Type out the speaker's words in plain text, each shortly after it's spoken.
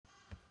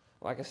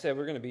Like I said,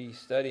 we're going to be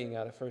studying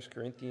out of 1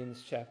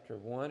 Corinthians chapter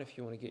 1, if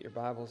you want to get your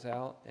Bibles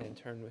out and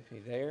turn with me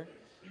there.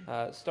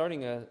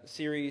 Starting a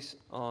series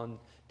on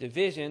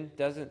division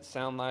doesn't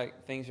sound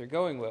like things are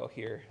going well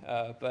here,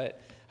 but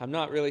I'm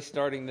not really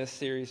starting this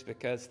series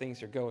because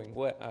things are going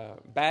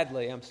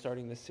badly. I'm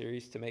starting this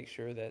series to make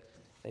sure that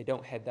they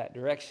don't head that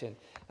direction.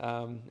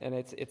 And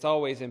it's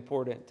always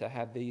important to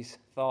have these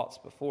thoughts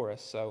before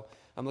us. So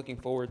I'm looking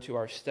forward to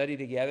our study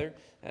together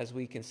as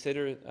we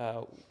consider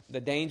the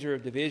danger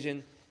of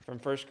division from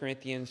 1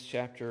 Corinthians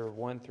chapter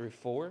 1 through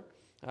 4.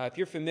 If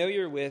you're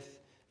familiar with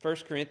 1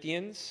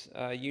 Corinthians,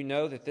 you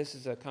know that this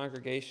is a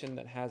congregation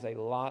that has a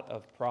lot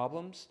of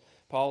problems.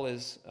 Paul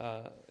is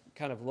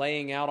kind of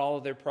laying out all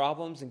of their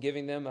problems and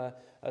giving them a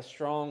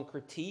strong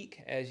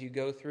critique as you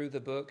go through the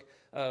book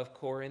of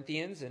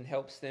Corinthians, and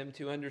helps them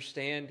to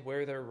understand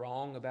where they're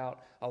wrong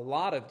about a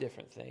lot of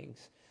different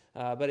things.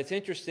 But it's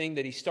interesting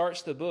that he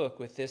starts the book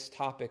with this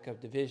topic of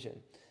division.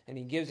 And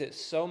he gives it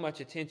so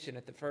much attention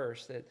at the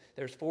first that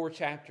there's 4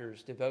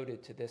 chapters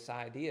devoted to this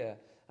idea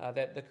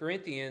that the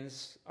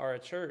Corinthians are a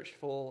church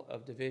full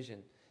of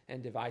division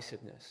and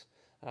divisiveness.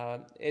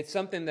 It's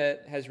something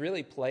that has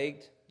really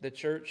plagued the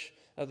church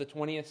of the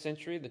 20th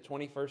century, the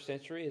 21st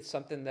century. It's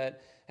something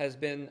that has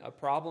been a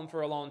problem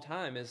for a long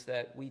time, is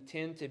that we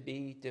tend to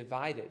be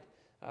divided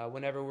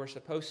whenever we're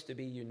supposed to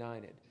be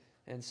united.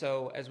 And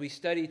so as we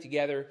study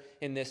together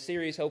in this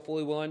series,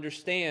 hopefully we'll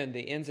understand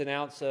the ins and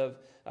outs of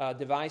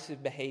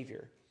divisive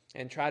behavior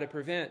and try to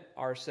prevent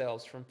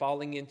ourselves from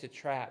falling into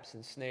traps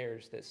and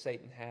snares that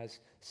Satan has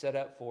set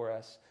up for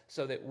us,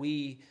 so that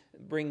we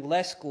bring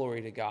less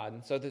glory to God,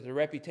 and so that the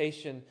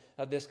reputation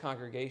of this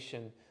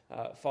congregation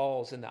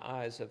falls in the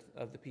eyes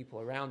of the people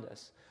around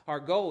us.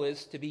 Our goal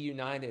is to be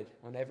united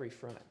on every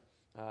front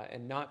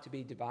and not to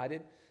be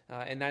divided.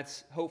 And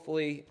that's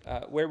hopefully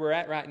where we're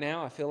at right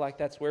now. I feel like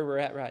that's where we're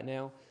at right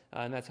now.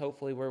 And that's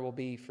hopefully where we'll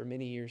be for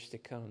many years to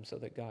come, so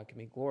that God can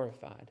be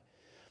glorified.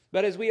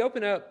 But as we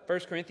open up 1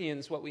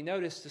 Corinthians, what we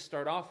notice to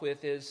start off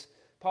with is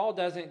Paul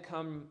doesn't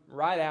come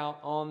right out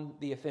on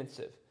the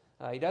offensive.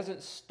 He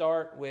doesn't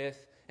start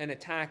with an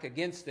attack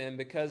against them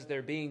because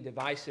they're being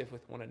divisive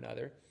with one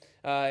another.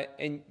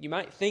 And you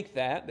might think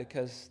that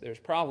because there's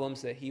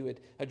problems that he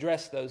would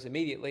address those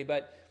immediately.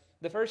 But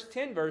the first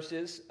 10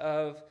 verses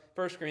of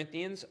 1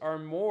 Corinthians are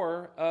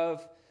more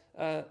of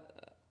a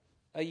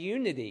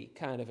unity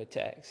kind of a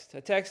text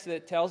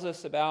that tells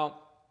us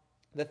about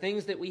the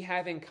things that we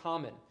have in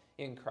common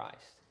in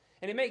Christ.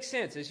 And it makes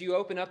sense as you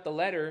open up the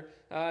letter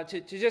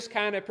to just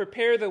kind of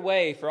prepare the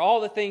way for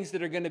all the things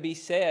that are going to be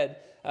said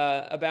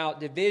about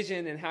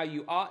division and how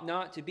you ought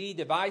not to be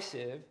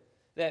divisive,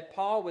 that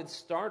Paul would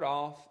start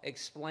off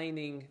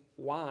explaining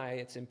why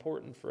it's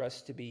important for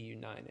us to be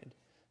united.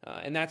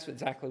 And that's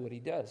exactly what he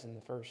does in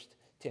the first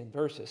 10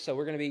 verses. So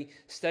we're going to be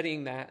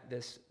studying that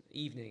this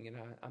evening, and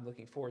I'm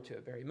looking forward to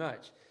it very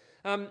much.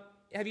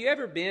 Have you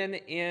ever been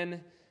in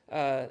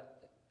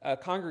a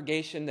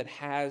congregation that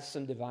has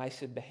some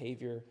divisive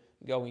behavior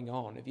going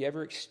on? Have you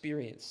ever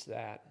experienced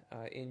that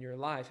in your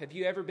life? Have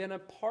you ever been a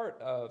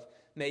part of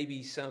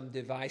maybe some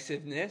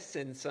divisiveness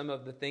in some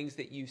of the things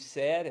that you've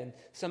said and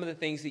some of the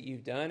things that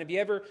you've done? Have you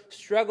ever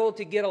struggled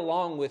to get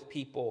along with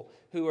people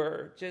who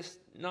are just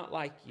not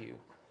like you?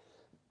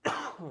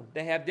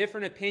 They have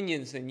different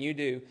opinions than you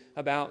do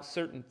about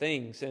certain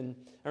things,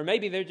 or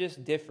maybe they're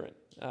just different.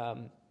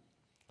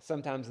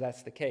 Sometimes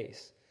that's the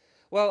case.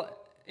 Well,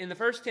 in the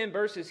first 10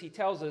 verses, he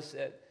tells us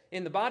that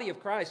in the body of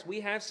Christ,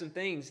 we have some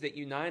things that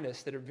unite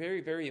us that are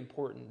very, very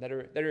important, that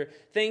are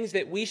things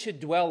that we should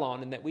dwell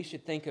on and that we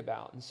should think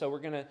about. And so we're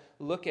going to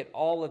look at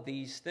all of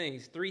these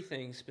things, 3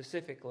 things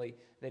specifically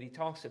that he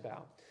talks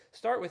about.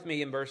 Start with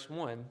me in verse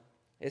 1.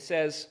 It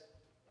says,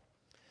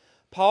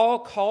 Paul,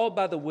 called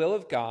by the will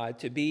of God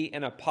to be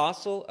an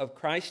apostle of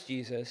Christ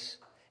Jesus,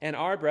 and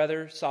our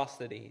brother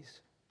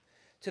Sosthenes,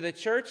 to the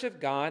church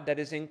of God that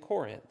is in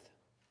Corinth,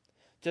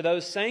 to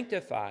those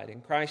sanctified in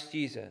Christ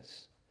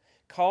Jesus,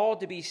 called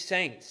to be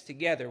saints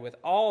together with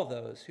all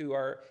those who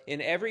are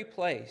in every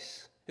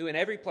place,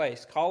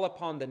 call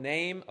upon the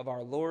name of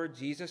our Lord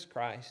Jesus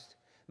Christ,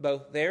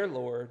 both their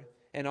Lord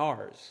and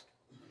ours.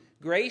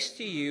 Grace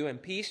to you and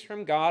peace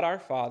from God our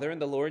Father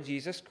and the Lord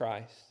Jesus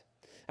Christ.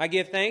 I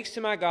give thanks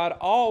to my God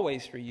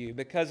always for you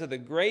because of the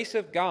grace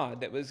of God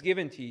that was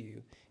given to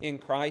you in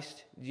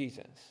Christ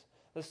Jesus.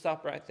 Let's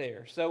stop right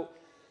there. So,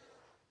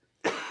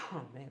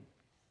 oh man,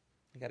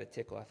 I got a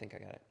tickle. I think I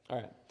got it. All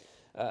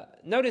right.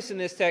 Notice in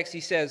this text,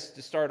 he says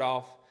to start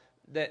off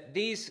that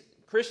these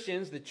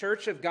Christians, the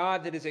church of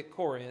God that is at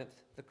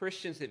Corinth, the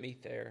Christians that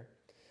meet there,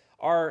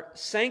 are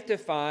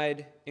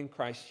sanctified in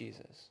Christ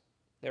Jesus.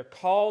 They're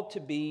called to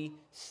be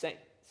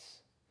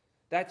saints.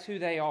 That's who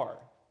they are.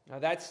 Now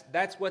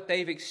that's what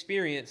they've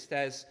experienced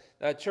as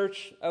a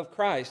church of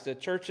Christ, a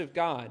church of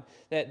God,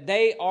 that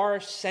they are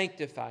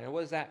sanctified. And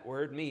what does that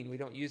word mean? We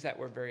don't use that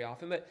word very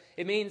often, but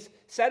it means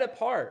set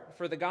apart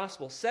for the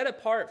gospel, set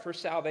apart for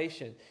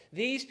salvation.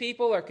 These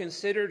people are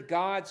considered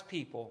God's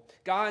people,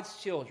 God's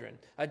children,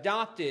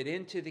 adopted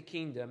into the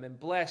kingdom and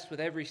blessed with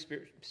every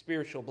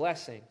spiritual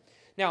blessing.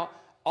 Now,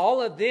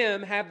 all of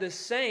them have the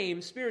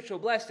same spiritual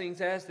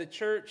blessings as the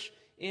church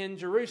in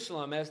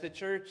Jerusalem, as the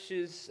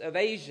churches of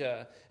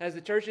Asia, as the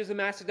churches of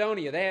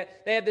Macedonia.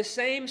 They have the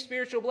same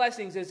spiritual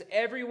blessings as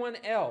everyone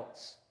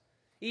else.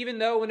 Even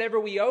though whenever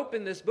we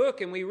open this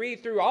book and we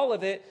read through all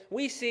of it,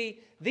 we see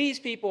these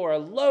people are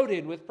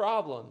loaded with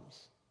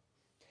problems.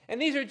 And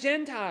these are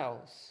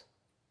Gentiles.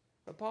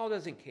 But Paul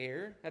doesn't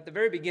care. At the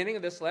very beginning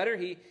of this letter,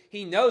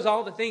 he knows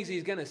all the things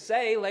he's going to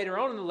say. Later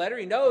on in the letter,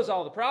 he knows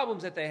all the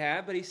problems that they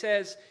have. But he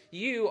says,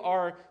 you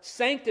are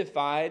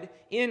sanctified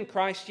in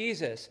Christ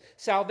Jesus.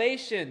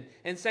 Salvation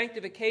and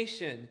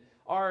sanctification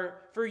are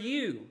for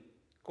you,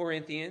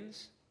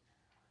 Corinthians.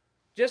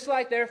 Just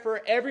like they're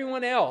for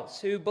everyone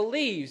else who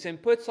believes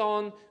and puts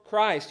on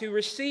Christ, who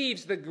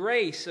receives the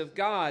grace of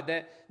God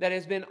that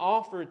has been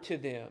offered to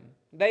them.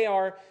 They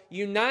are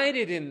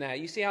united in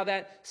that. You see how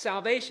that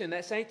salvation,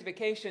 that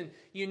sanctification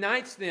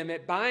unites them.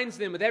 It binds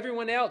them with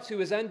everyone else who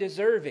is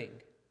undeserving,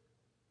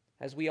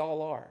 as we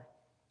all are.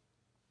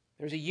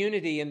 There's a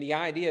unity in the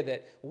idea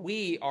that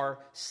we are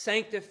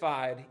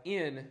sanctified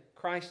in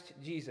Christ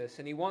Jesus.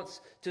 And he wants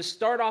to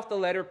start off the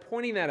letter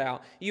pointing that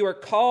out. You are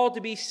called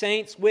to be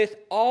saints with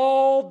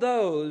all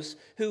those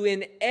who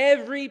in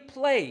every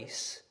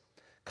place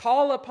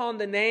call upon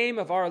the name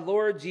of our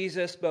Lord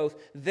Jesus, both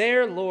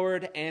their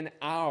Lord and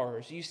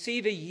ours. You see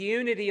the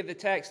unity of the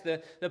text,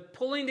 the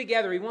pulling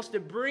together. He wants to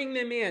bring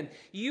them in.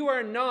 You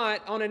are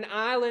not on an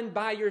island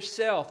by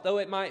yourself, though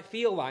it might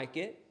feel like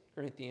it,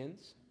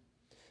 Corinthians.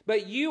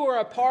 But you are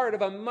a part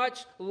of a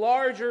much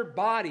larger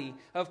body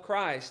of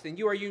Christ, and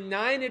you are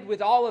united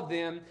with all of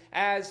them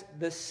as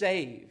the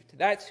saved.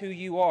 That's who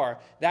you are.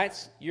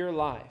 That's your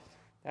life.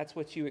 That's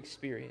what you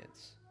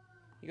experience.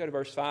 You go to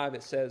verse 5,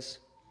 it says,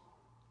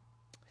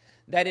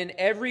 that in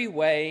every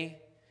way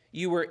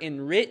you were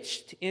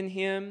enriched in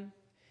him,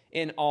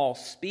 in all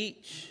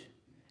speech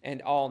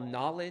and all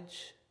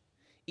knowledge,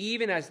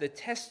 even as the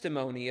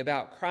testimony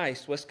about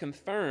Christ was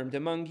confirmed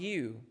among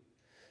you,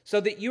 so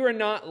that you are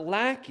not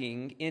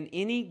lacking in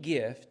any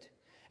gift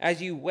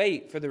as you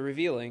wait for the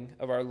revealing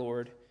of our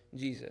Lord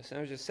Jesus. And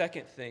there's a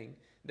second thing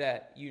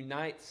that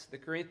unites the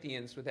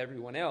Corinthians with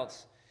everyone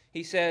else.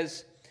 He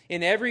says,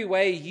 in every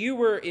way you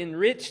were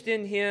enriched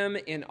in him,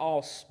 in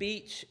all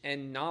speech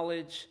and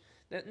knowledge.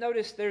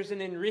 Notice there's an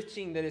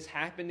enriching that has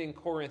happened in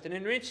Corinth, an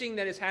enriching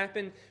that has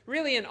happened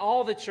really in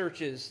all the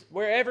churches,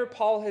 wherever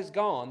Paul has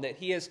gone, that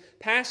he has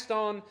passed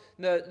on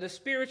the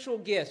spiritual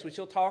gifts, which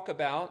he'll talk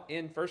about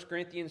in 1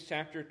 Corinthians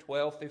chapter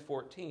 12 through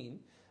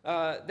 14,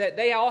 that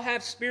they all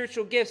have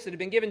spiritual gifts that have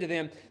been given to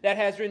them that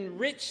has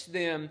enriched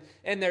them,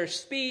 and their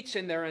speech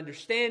and their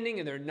understanding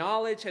and their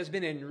knowledge has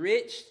been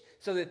enriched,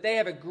 so that they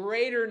have a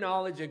greater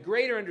knowledge, a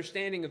greater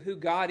understanding of who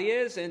God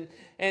is and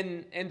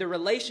the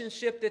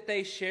relationship that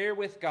they share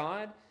with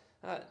God.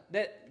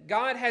 That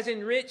God has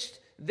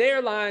enriched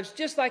their lives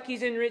just like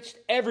he's enriched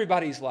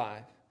everybody's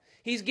life.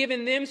 He's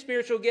given them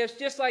spiritual gifts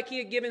just like he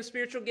had given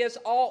spiritual gifts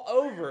all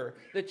over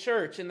the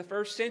church in the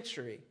first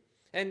century.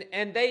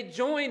 And they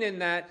join in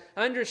that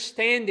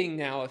understanding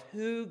now of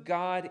who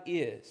God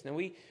is. Now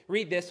we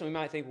read this and we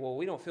might think, well,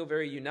 we don't feel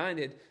very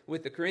united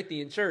with the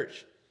Corinthian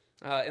church.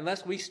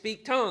 Unless we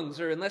speak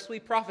tongues or unless we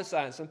prophesy.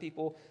 And some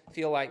people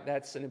feel like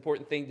that's an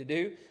important thing to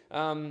do.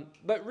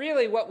 But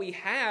really what we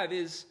have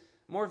is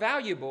more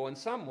valuable in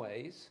some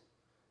ways.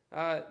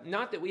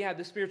 Not that we have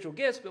the spiritual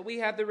gifts, but we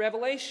have the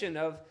revelation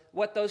of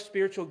what those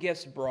spiritual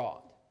gifts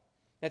brought.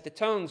 That the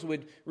tongues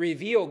would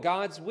reveal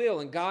God's will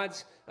and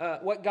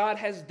what God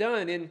has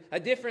done in a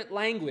different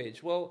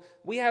language. Well,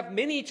 we have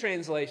many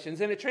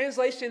translations and a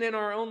translation in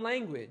our own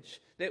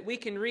language that we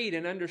can read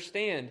and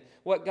understand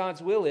what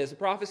God's will is. The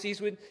prophecies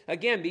would,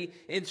 again, be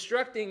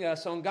instructing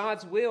us on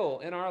God's will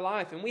in our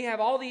life. And we have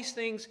all these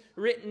things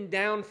written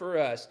down for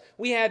us.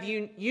 We have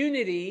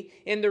unity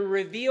in the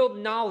revealed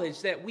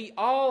knowledge that we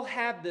all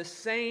have the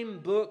same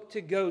book to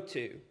go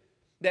to,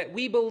 that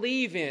we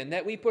believe in,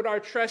 that we put our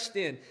trust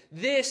in.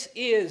 This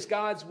is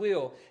God's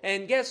will.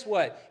 And guess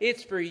what?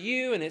 It's for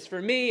you and it's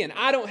for me, and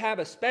I don't have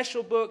a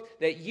special book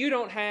that you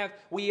don't have.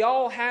 We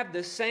all have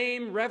the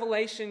same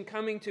revelation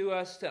coming to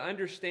us to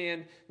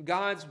understand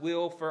God's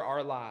will for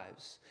our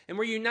lives. And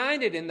we're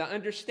united in the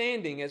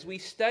understanding as we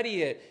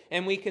study it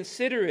and we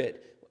consider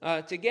it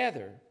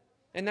together.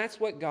 And that's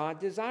what God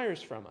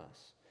desires from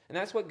us. And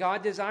that's what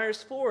God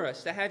desires for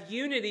us, to have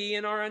unity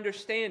in our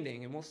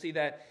understanding. And we'll see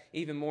that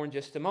even more in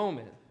just a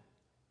moment.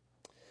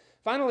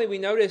 Finally, we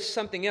notice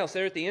something else.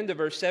 There at the end of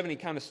verse 7, he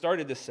kind of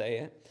started to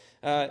say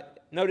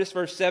it. Notice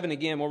verse 7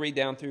 again. We'll read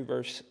down through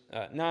verse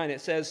 9.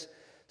 It says,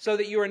 so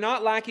that you are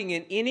not lacking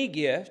in any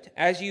gift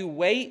as you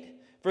wait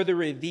for the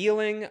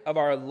revealing of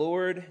our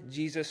Lord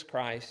Jesus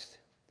Christ,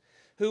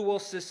 who will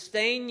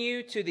sustain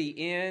you to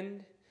the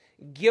end,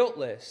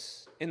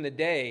 guiltless in the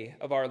day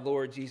of our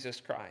Lord Jesus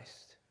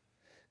Christ.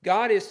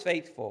 God is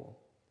faithful,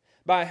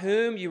 by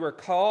whom you were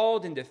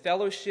called into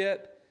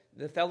fellowship,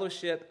 the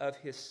fellowship of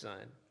his Son,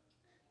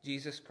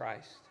 Jesus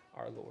Christ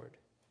our Lord.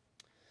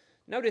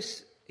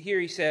 Notice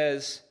here he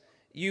says,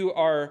 you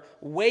are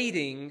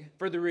waiting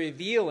for the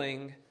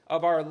revealing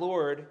of our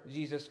Lord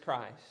Jesus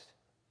Christ.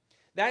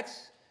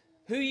 That's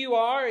who you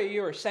are.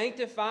 You are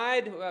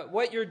sanctified.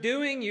 What you're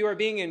doing, you are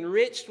being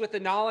enriched with the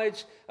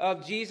knowledge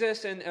of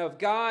Jesus and of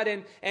God,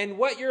 and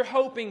what you're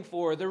hoping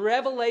for, the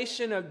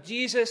revelation of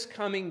Jesus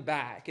coming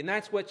back. And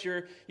that's what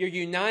you're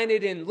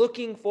united in,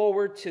 looking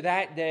forward to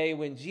that day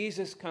when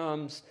Jesus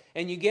comes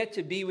and you get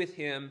to be with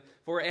Him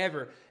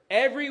forever.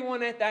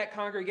 Everyone at that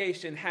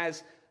congregation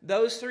has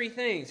those three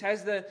things,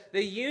 has the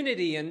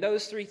unity in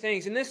those three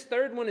things. And this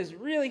third one is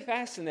really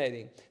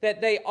fascinating, that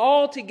they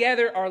all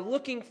together are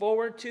looking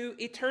forward to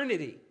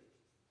eternity.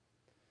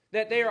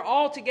 That they are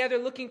all together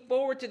looking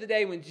forward to the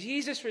day when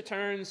Jesus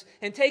returns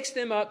and takes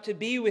them up to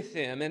be with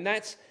them. And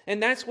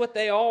that's what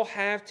they all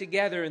have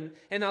together.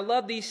 And I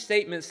love these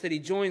statements that he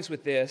joins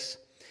with this.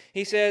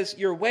 He says,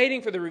 you're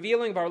waiting for the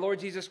revealing of our Lord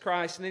Jesus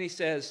Christ. And then he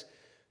says,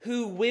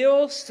 who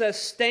will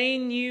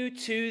sustain you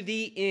to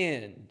the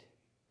end,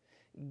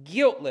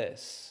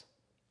 guiltless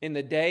in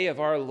the day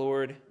of our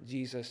Lord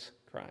Jesus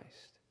Christ.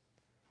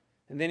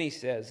 And then he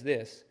says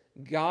this,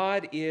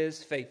 God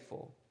is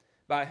faithful,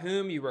 by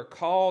whom you were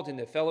called in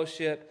the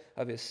fellowship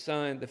of His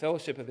Son,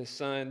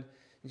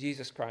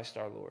 Jesus Christ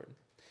our Lord.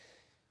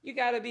 You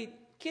got to be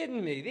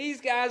kidding me. These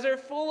guys are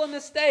full of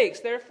mistakes.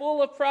 They're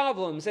full of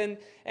problems. And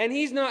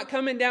he's not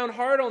coming down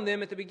hard on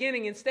them at the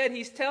beginning. Instead,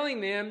 he's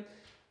telling them,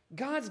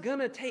 God's going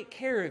to take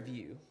care of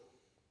you.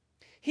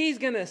 He's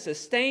going to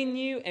sustain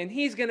you, and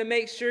He's going to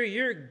make sure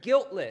you're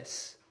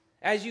guiltless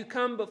as you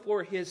come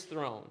before His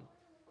throne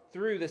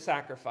through the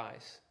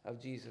sacrifice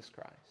of Jesus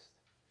Christ.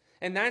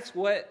 And that's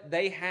what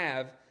they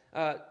have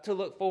to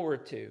look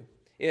forward to,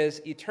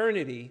 is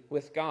eternity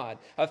with God.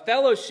 A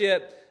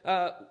fellowship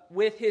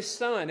with His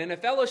Son, and a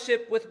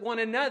fellowship with one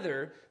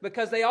another,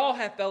 because they all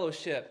have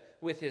fellowship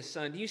with His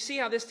Son. Do you see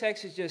how this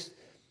text is just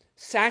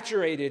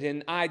saturated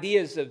in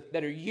ideas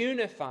that are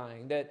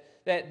unifying,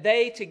 that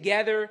they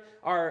together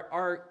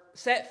are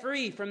set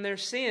free from their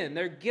sin.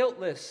 They're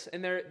guiltless,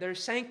 and they're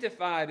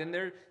sanctified, and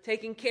they're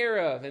taken care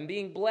of and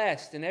being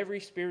blessed in every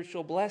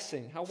spiritual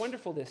blessing. How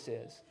wonderful this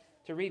is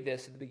to read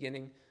this at the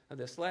beginning of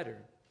this letter.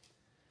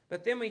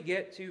 But then we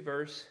get to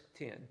verse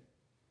 10.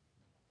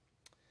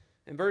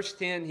 In verse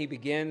 10, he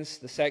begins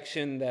the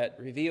section that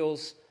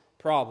reveals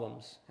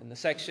problems. And the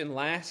section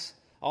lasts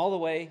all the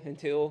way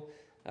until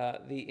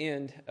the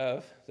end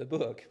of the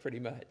book, pretty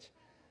much.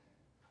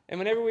 And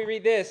whenever we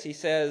read this, he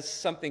says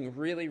something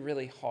really,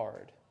 really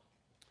hard.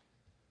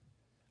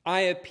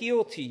 I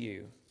appeal to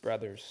you,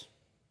 brothers,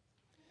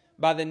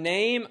 by the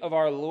name of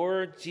our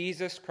Lord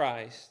Jesus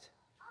Christ,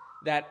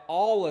 that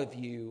all of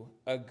you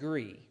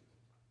agree,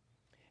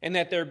 and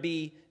that there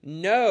be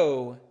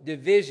no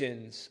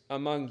divisions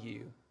among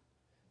you,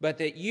 but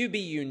that you be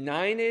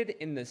united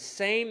in the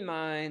same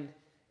mind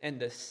and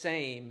the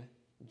same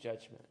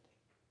judgment.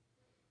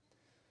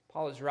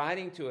 Paul is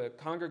writing to a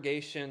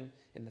congregation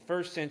in the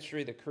first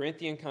century, the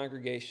Corinthian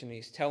congregation.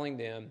 He's telling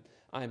them,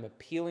 I'm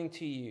appealing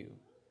to you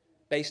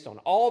based on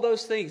all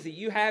those things that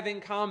you have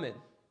in common,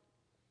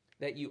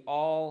 that you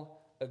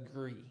all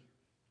agree.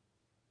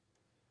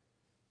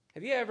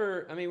 Have you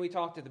ever, we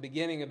talked at the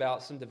beginning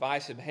about some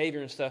divisive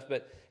behavior and stuff,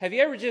 but have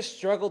you ever just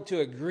struggled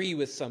to agree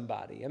with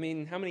somebody?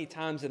 How many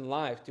times in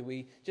life do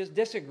we just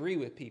disagree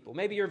with people?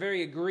 Maybe you're a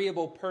very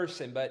agreeable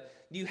person, but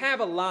you have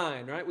a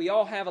line, right? We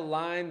all have a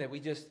line that we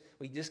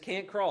just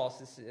can't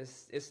cross.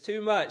 It's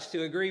too much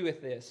to agree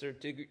with this or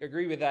to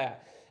agree with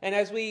that. And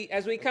as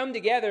we come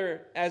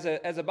together as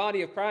a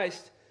body of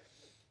Christ,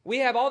 we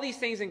have all these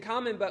things in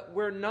common, but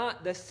we're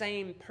not the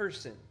same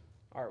person,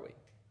 are we?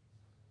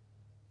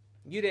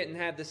 You didn't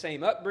have the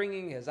same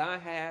upbringing as I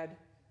had.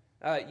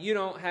 You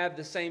don't have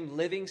the same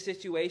living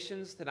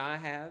situations that I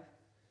have.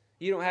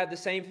 You don't have the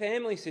same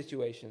family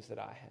situations that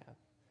I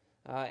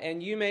have.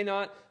 And you may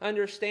not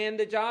understand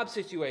the job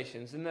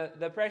situations and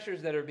the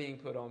pressures that are being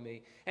put on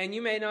me. And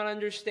you may not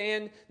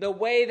understand the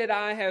way that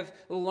I have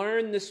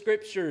learned the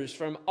Scriptures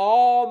from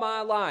all my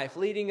life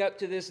leading up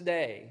to this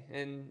day.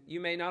 And you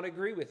may not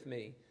agree with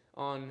me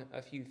on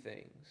a few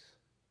things.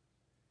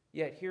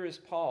 Yet here is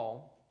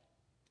Paul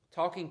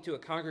talking to a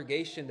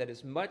congregation that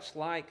is much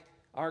like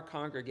our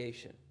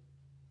congregation.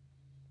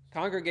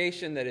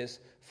 Congregation that is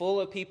full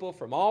of people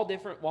from all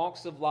different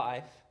walks of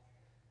life.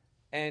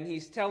 And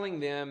he's telling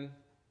them,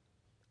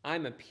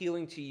 I'm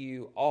appealing to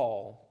you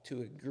all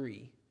to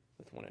agree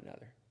with one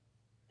another.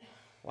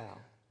 Wow.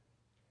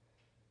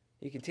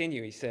 He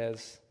continues, he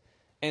says,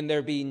 and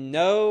there be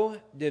no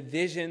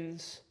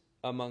divisions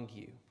among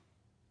you.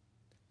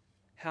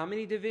 How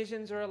many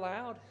divisions are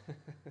allowed?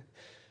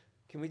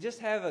 Can we just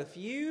have a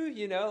few?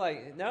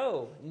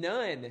 No,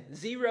 none.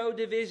 0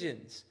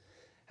 divisions.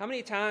 How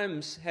many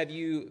times have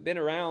you been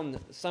around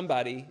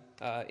somebody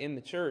in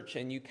the church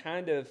and you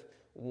kind of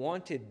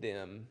wanted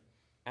them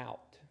out?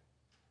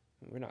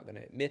 We're not going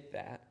to admit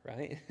that,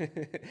 right?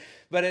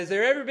 But has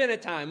there ever been a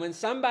time when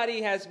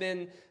somebody has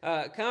been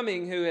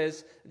coming who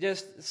has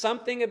just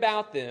something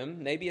about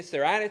them, maybe it's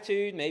their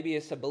attitude, maybe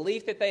it's a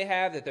belief that they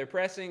have that they're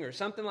pressing or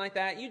something like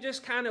that, you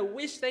just kind of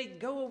wish they'd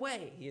go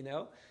away,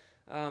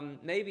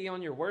 Maybe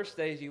on your worst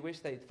days you wish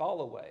they'd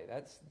fall away.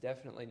 That's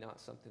definitely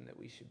not something that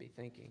we should be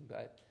thinking.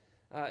 But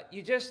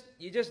You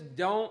just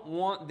don't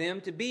want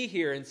them to be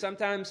here. And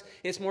sometimes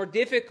it's more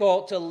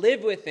difficult to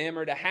live with them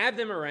or to have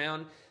them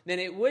around than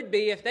it would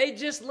be if they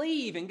just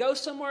leave and go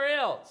somewhere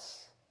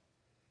else.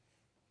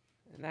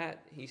 And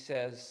that, he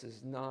says,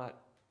 is not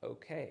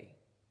okay.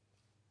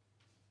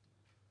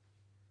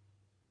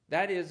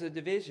 That is a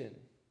division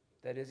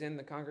that is in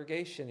the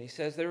congregation. He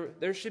says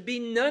there should be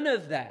none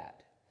of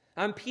that.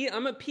 I'm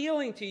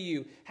appealing to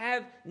you.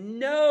 Have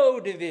no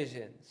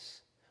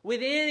divisions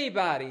with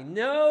anybody.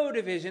 No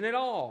division at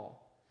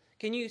all.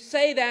 Can you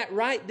say that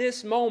right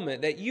this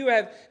moment, that you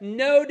have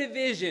no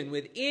division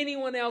with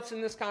anyone else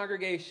in this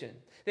congregation?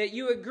 That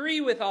you agree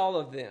with all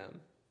of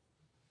them?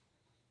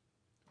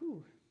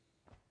 Whew.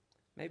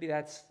 Maybe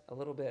that's a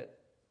little bit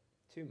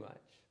too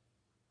much.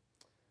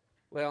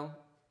 Well,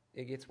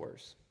 it gets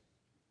worse.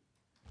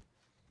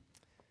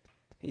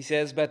 He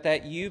says, but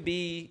that you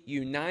be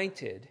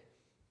united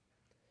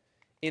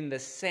in the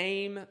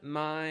same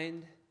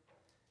mind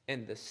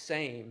and the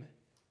same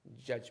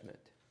judgment.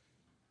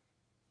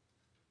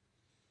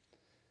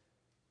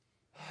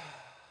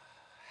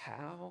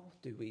 How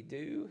do we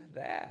do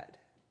that?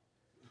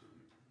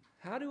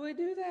 How do we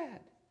do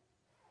that?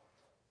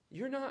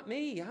 You're not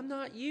me. I'm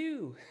not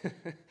you.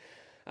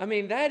 I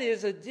mean, that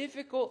is a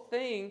difficult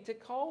thing to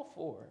call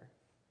for.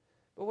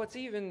 But what's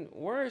even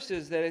worse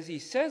is that as he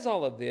says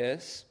all of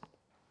this,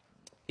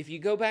 if you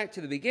go back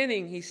to the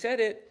beginning, he said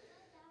it,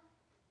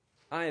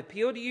 I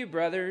appeal to you,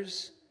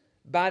 brothers,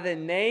 by the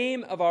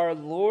name of our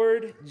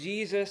Lord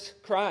Jesus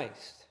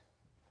Christ.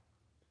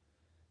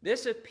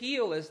 This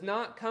appeal is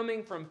not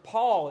coming from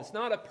Paul. It's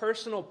not a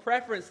personal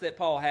preference that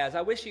Paul has.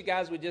 I wish you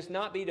guys would just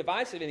not be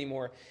divisive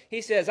anymore.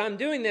 He says, I'm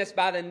doing this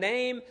by the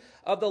name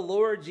of the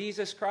Lord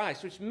Jesus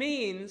Christ, which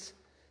means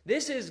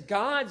this is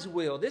God's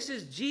will. This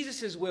is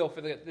Jesus' will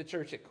for the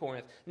church at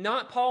Corinth,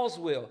 not Paul's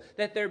will.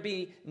 That there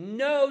be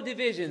no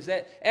divisions,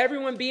 that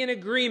everyone be in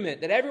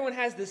agreement, that everyone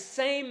has the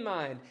same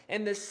mind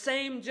and the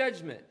same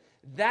judgment.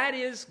 That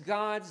is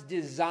God's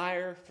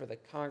desire for the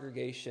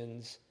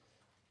congregations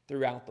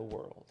throughout the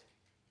world.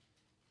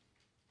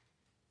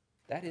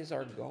 That is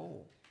our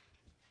goal.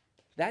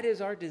 That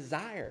is our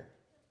desire.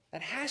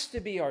 That has to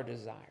be our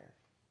desire.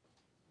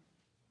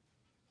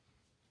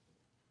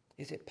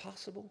 Is it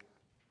possible?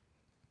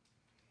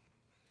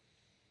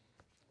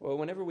 Well,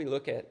 whenever we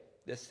look at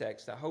this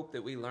text, I hope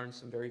that we learn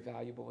some very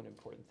valuable and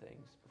important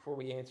things. Before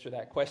we answer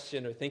that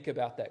question or think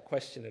about that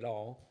question at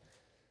all,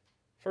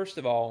 first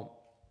of all,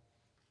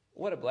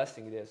 what a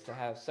blessing it is to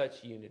have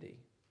such unity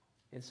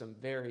in some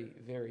very,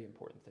 very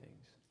important things.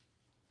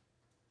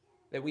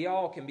 That we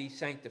all can be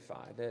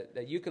sanctified,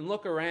 that you can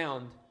look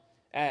around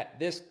at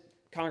this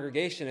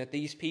congregation, at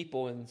these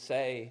people, and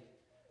say,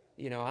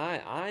 you know,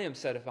 I am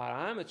sanctified.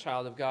 I'm a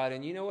child of God.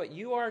 And you know what?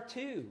 You are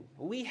too.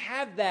 We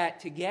have that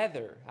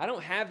together. I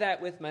don't have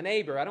that with my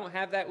neighbor. I don't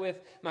have that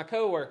with my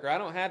coworker. I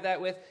don't have that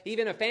with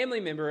even a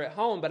family member at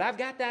home. But I've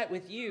got that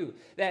with you.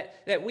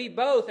 That we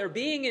both are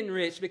being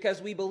enriched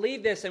because we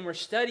believe this and we're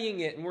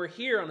studying it and we're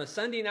here on a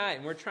Sunday night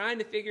and we're trying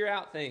to figure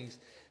out things.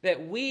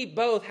 That we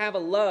both have a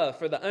love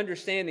for the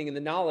understanding and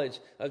the knowledge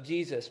of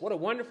Jesus. What a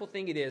wonderful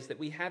thing it is that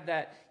we have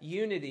that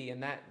unity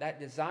and that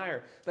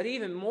desire. But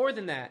even more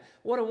than that,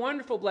 what a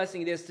wonderful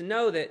blessing it is to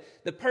know that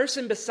the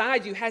person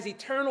beside you has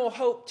eternal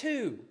hope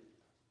too.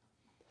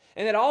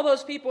 And that all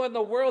those people in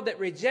the world that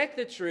reject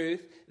the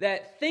truth,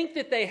 that think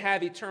that they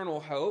have eternal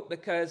hope,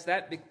 because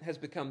that has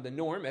become the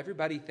norm.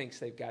 Everybody thinks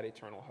they've got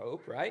eternal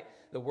hope, right?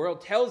 The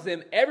world tells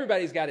them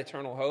everybody's got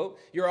eternal hope.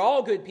 You're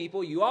all good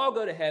people. You all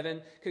go to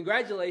heaven.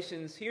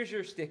 Congratulations. Here's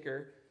your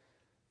sticker.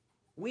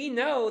 We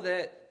know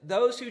that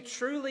those who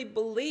truly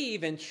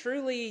believe and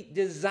truly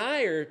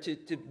desire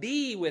to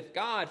be with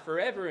God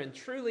forever and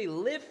truly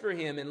live for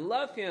Him and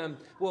love Him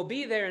will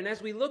be there. And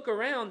as we look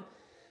around,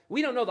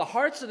 we don't know the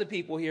hearts of the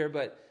people here,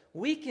 but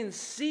we can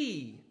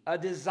see a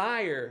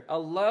desire, a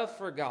love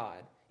for God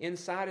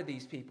inside of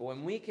these people.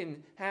 And we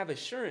can have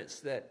assurance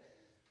that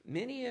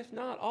many, if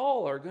not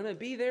all, are going to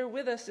be there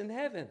with us in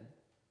heaven.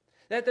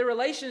 That the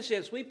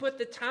relationships we put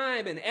the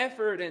time and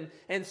effort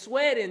and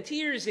sweat and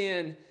tears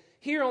in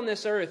here on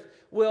this earth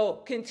will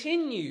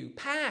continue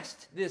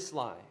past this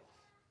life.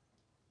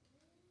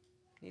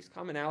 These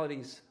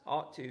commonalities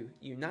ought to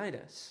unite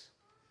us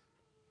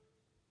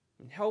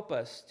and help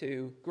us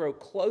to grow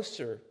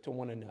closer to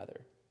one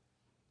another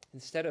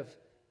instead of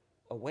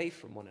away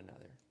from one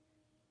another.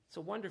 It's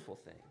a wonderful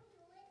thing.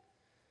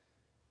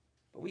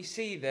 But we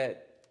see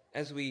that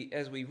as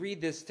we read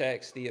this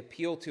text, the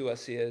appeal to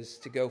us is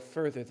to go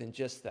further than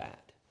just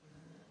that.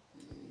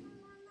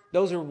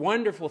 Those are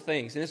wonderful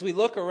things. And as we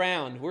look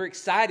around, we're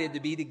excited to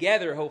be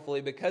together,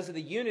 hopefully, because of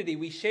the unity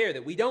we share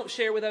that we don't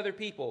share with other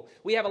people.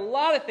 We have a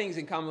lot of things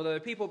in common with other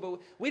people, but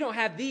we don't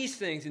have these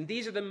things, and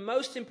these are the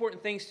most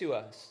important things to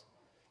us.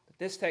 But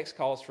this text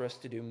calls for us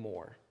to do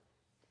more.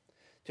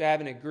 To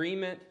have an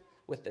agreement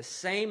with the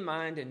same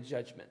mind and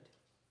judgment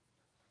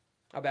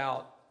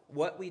about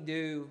what we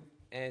do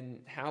and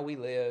how we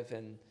live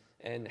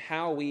and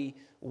how we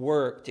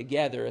work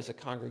together as a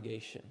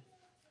congregation.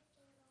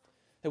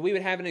 That we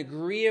would have an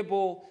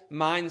agreeable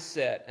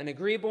mindset, an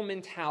agreeable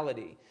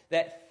mentality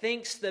that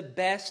thinks the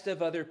best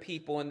of other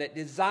people and that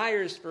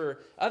desires for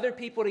other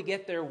people to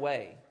get their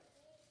way.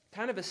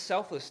 Kind of a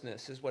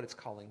selflessness is what it's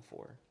calling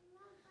for.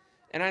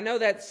 And I know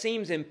that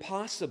seems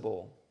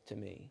impossible to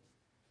me.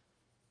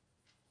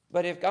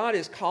 But if God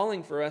is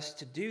calling for us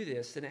to do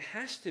this, then it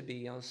has to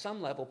be on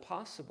some level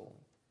possible.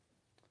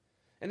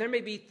 And there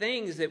may be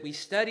things that we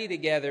study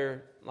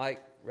together,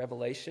 like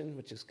Revelation,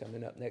 which is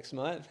coming up next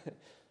month,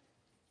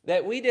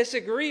 that we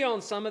disagree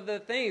on some of the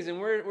things, and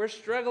we're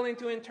struggling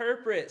to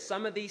interpret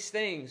some of these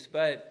things.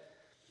 But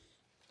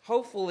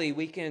hopefully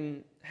we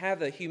can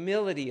have a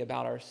humility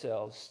about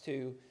ourselves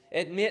to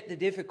admit the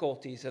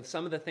difficulties of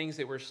some of the things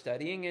that we're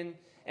studying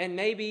and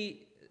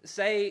maybe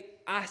say,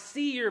 I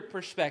see your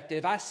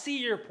perspective, I see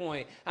your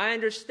point, I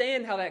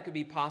understand how that could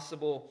be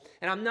possible,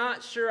 and I'm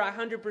not sure I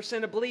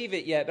 100% believe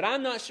it yet, but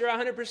I'm not sure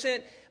I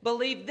 100%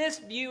 believe this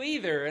view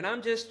either, and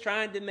I'm just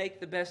trying to make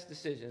the best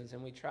decisions.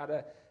 And we try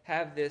to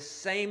have this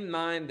same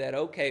mind that,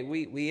 okay,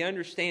 we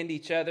understand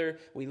each other,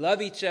 we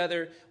love each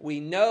other, we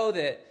know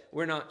that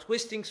we're not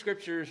twisting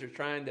scriptures or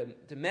trying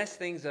to mess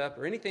things up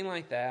or anything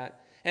like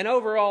that. And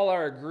overall,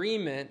 our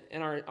agreement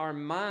and our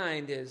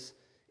mind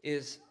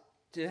is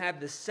to have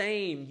the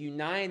same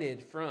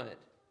united front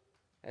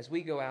as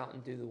we go out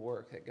and do the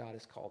work that God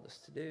has called us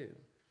to do.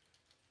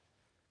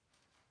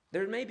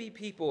 There may be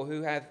people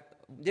who have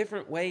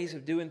different ways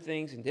of doing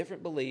things and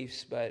different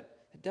beliefs, but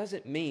it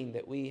doesn't mean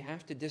that we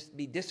have to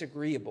be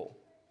disagreeable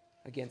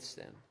against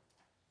them.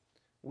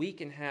 We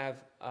can have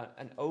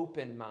an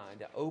open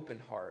mind, an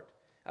open heart,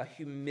 a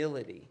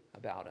humility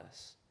about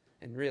us.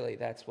 And really,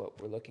 that's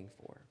what we're looking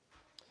for.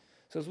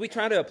 So as we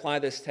try to apply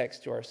this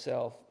text to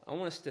ourselves, I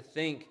want us to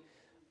think,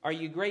 are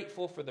you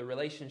grateful for the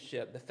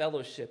relationship, the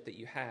fellowship that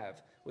you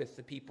have with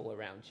the people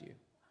around you?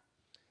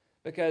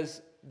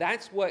 Because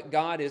that's what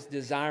God is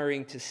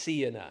desiring to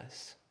see in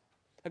us.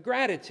 A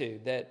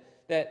gratitude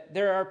that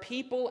there are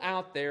people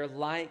out there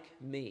like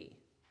me.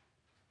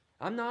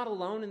 I'm not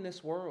alone in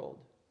this world.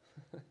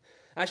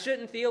 I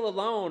shouldn't feel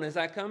alone as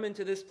I come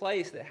into this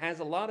place that has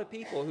a lot of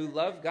people who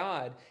love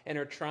God and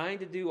are trying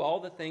to do all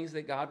the things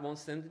that God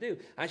wants them to do.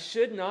 I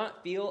should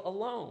not feel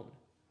alone.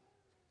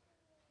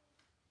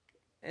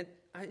 And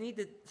I need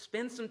to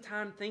spend some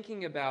time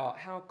thinking about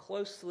how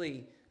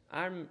closely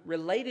I'm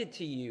related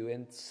to you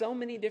in so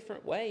many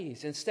different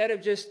ways, instead of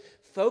just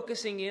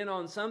focusing in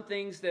on some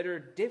things that are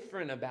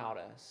different about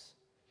us.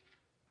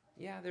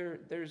 Yeah,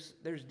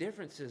 there's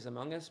differences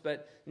among us,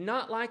 but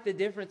not like the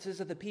differences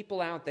of the people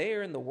out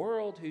there in the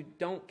world who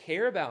don't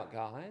care about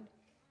God.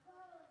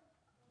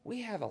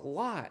 We have a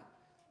lot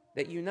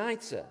that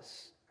unites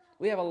us.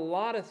 We have a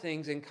lot of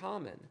things in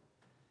common.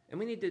 And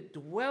we need to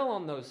dwell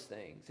on those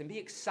things and be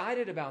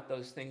excited about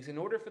those things in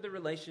order for the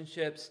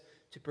relationships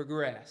to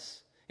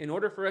progress, in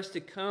order for us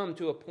to come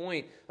to a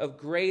point of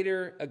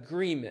greater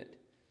agreement,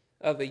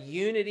 of a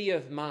unity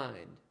of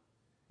mind,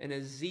 and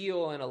a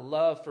zeal and a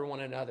love for one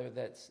another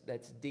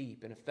that's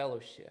deep, and a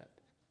fellowship.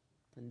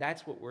 And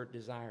that's what we're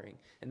desiring.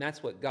 And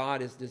that's what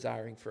God is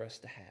desiring for us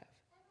to have.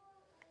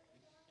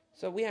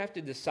 So we have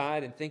to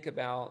decide and think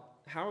about,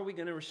 how are we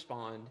going to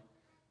respond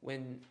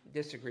when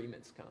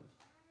disagreements come?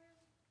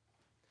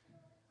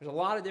 There's a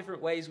lot of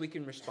different ways we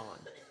can respond.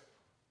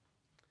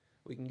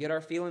 We can get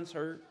our feelings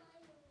hurt,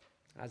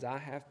 as I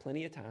have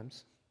plenty of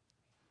times.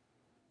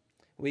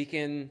 We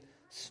can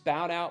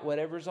spout out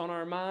whatever's on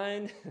our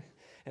mind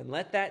and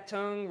let that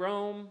tongue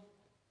roam.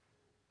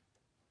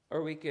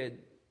 Or we could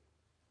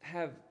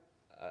have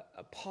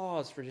a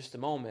pause for just a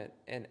moment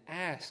and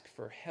ask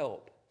for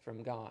help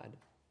from God.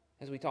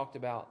 As we talked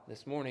about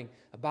this morning,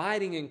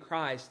 abiding in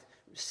Christ,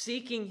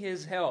 seeking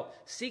His help,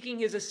 seeking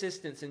His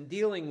assistance in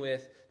dealing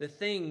with the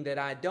thing that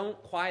I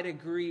don't quite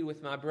agree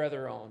with my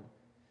brother on.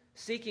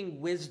 Seeking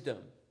wisdom,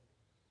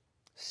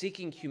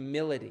 seeking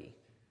humility,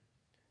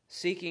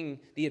 seeking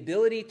the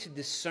ability to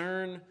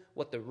discern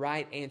what the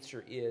right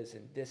answer is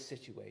in this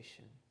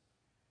situation.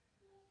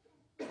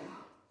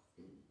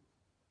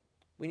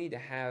 We need to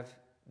have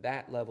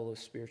that level of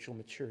spiritual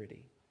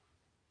maturity.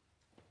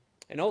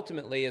 And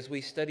ultimately, as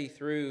we study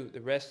through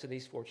the rest of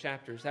these 4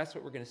 chapters, that's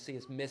what we're going to see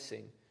is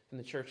missing from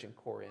the church in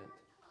Corinth.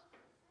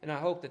 And I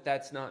hope that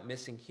that's not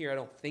missing here. I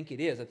don't think it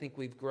is. I think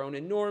we've grown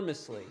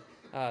enormously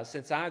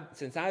since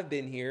I've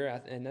been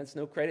here, and that's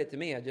no credit to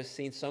me. I've just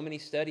seen so many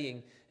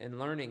studying and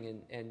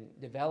learning and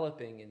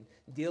developing and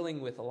dealing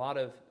with a lot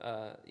of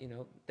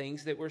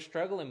things that we're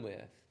struggling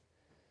with.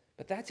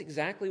 But that's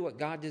exactly what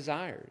God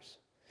desires.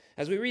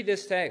 As we read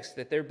this text,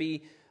 that there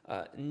be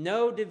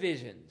no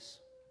divisions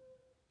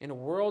in a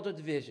world of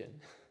division.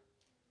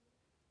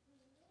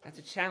 That's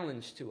a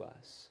challenge to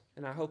us,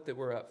 and I hope that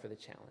we're up for the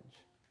challenge.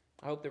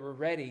 I hope that we're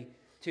ready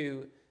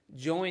to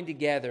join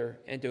together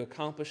and to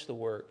accomplish the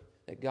work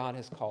that God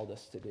has called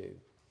us to do.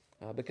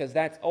 Because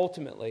that's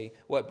ultimately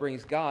what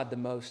brings God the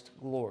most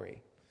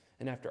glory.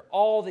 And after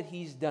all that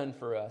He's done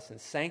for us in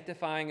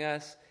sanctifying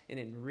us and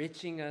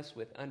enriching us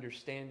with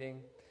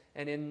understanding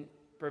and in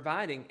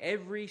providing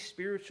every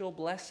spiritual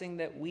blessing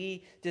that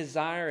we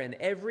desire and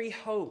every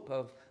hope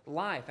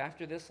life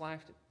after this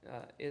life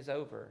is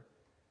over,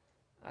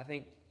 I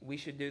think we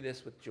should do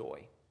this with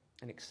joy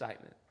and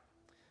excitement.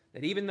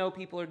 That even though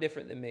people are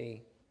different than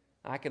me,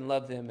 I can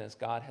love them as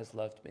God has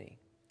loved me,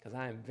 because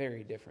I am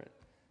very different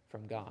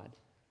from God.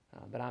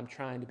 But I'm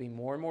trying to be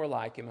more and more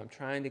like Him. I'm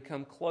trying to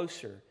come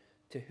closer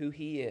to who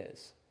He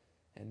is.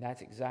 And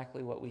that's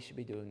exactly what we should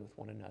be doing with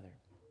one another.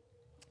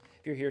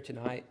 If you're here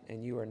tonight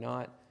and you are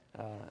not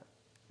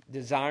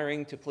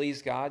desiring to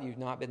please God, you've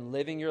not been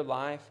living your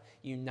life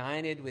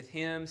united with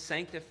Him,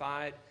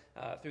 sanctified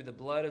through the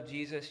blood of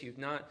Jesus, you've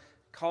not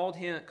called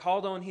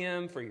on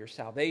Him for your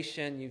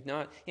salvation, you've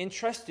not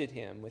entrusted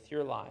Him with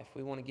your life,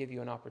 we want to give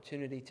you an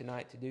opportunity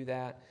tonight to do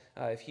that.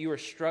 If you are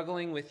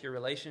struggling with your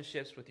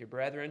relationships with your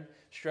brethren,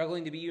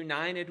 struggling to be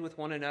united with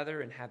one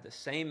another and have the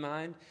same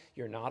mind,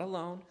 you're not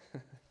alone.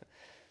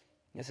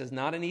 This is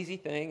not an easy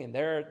thing, and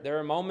there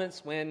are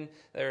moments when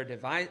there's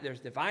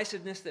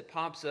divisiveness that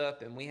pops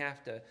up, and we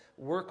have to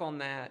work on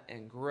that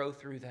and grow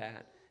through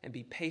that and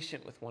be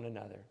patient with one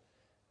another.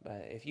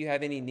 But if you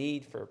have any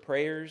need for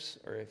prayers,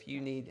 or if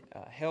you need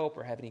help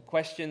or have any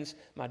questions,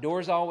 my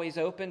door's always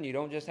open. You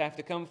don't just have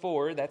to come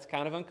forward. That's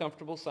kind of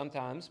uncomfortable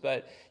sometimes,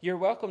 but you're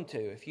welcome to.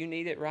 If you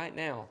need it right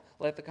now,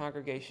 let the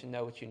congregation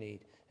know what you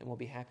need, and we'll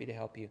be happy to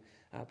help you.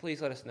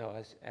 Please let us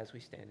know as we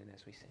stand and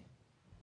as we sing.